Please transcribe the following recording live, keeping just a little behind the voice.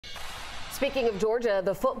Speaking of Georgia,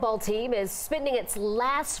 the football team is spending its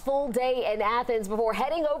last full day in Athens before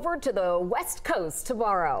heading over to the West Coast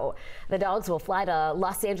tomorrow. The Dogs will fly to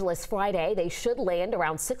Los Angeles Friday. They should land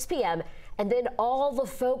around 6 p.m. And then all the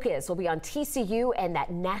focus will be on TCU and that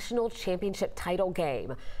national championship title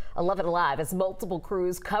game. 11 Alive has multiple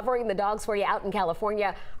crews covering the Dogs for you out in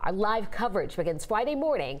California. Our live coverage begins Friday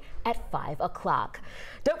morning at 5 o'clock.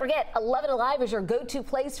 Don't forget, 11 Alive is your go-to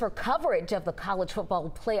place for coverage of the college football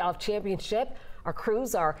playoff championship. Our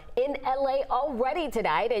crews are in LA already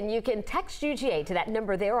tonight, and you can text UGA to that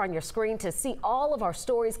number there on your screen to see all of our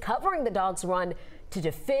stories covering the Dogs' run to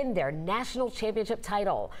defend their national championship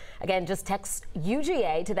title. Again, just text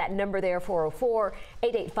UGA to that number there,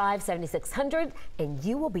 404-885-7600, and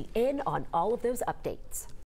you will be in on all of those updates.